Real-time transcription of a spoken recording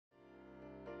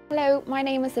Hello, my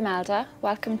name is Imelda.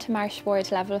 Welcome to Marsh Ward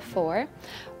Level 4.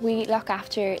 We look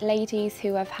after ladies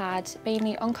who have had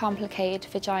mainly uncomplicated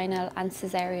vaginal and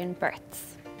caesarean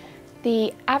births.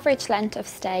 The average length of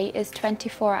stay is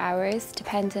 24 hours,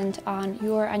 dependent on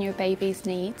your and your baby's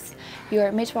needs.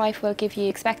 Your midwife will give you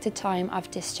expected time of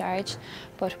discharge,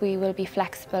 but we will be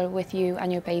flexible with you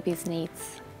and your baby's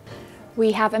needs.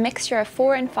 We have a mixture of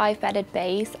 4 and 5 bedded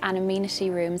bays and amenity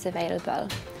rooms available.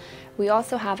 We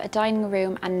also have a dining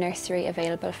room and nursery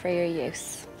available for your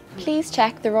use. Please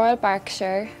check the Royal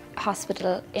Berkshire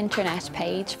Hospital internet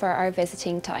page for our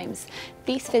visiting times.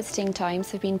 These visiting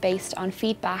times have been based on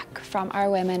feedback from our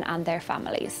women and their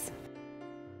families.